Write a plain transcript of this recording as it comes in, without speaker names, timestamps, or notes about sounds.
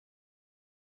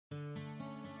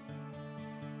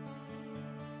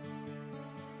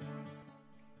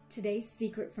Today's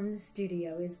secret from the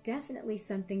studio is definitely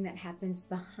something that happens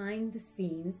behind the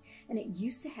scenes, and it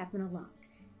used to happen a lot.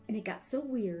 And it got so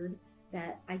weird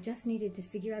that I just needed to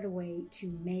figure out a way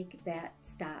to make that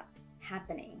stop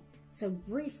happening. So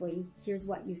briefly, here's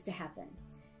what used to happen.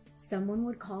 Someone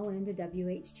would call into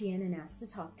WHTN and ask to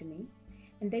talk to me,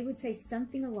 and they would say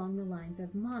something along the lines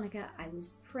of, "Monica, I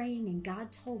was praying and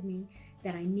God told me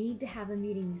that I need to have a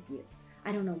meeting with you.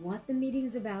 I don't know what the meeting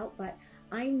is about, but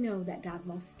I know that God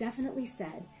most definitely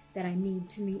said that I need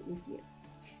to meet with you."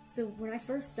 So when I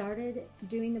first started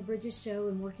doing the Bridges show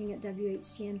and working at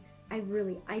WHTN,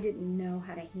 I didn't know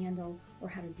how to handle or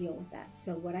how to deal with that.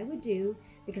 So what I would do,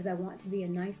 because I want to be a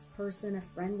nice person, a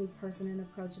friendly person and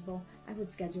approachable, I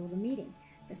would schedule the meeting.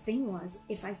 The thing was,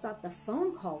 if I thought the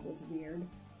phone call was weird,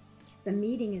 the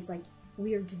meeting is like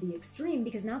weird to the extreme,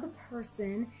 because now the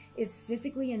person is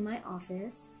physically in my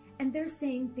office and they're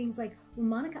saying things like, "Well,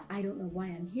 Monica, I don't know why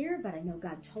I'm here, but I know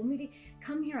God told me to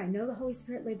come here. I know the Holy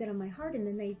Spirit laid that on my heart." And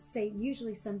then they say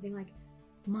usually something like,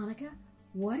 "Monica,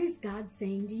 what is God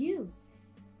saying to you?"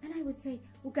 And I would say,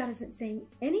 "Well, God isn't saying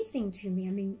anything to me.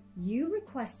 I mean, you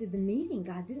requested the meeting.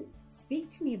 God didn't speak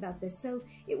to me about this." So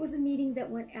it was a meeting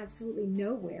that went absolutely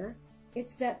nowhere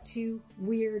except to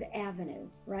Weird Avenue,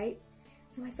 right?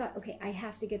 So I thought, okay, I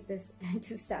have to get this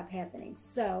to stop happening.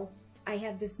 So I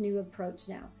have this new approach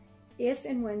now. If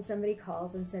and when somebody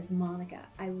calls and says, "Monica,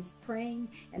 I was praying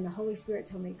and the Holy Spirit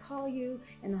told me to call you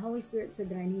and the Holy Spirit said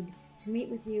that I need to meet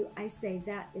with you," I say,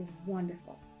 "That is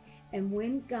wonderful." And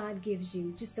when God gives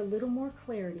you just a little more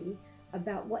clarity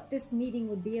about what this meeting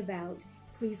would be about,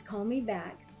 please call me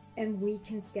back and we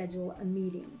can schedule a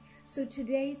meeting. So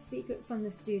today's secret from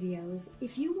the studio is,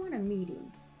 if you want a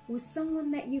meeting with someone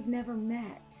that you've never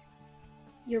met,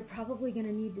 you're probably going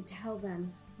to need to tell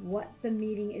them what the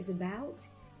meeting is about,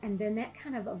 and then that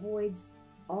kind of avoids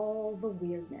all the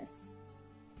weirdness.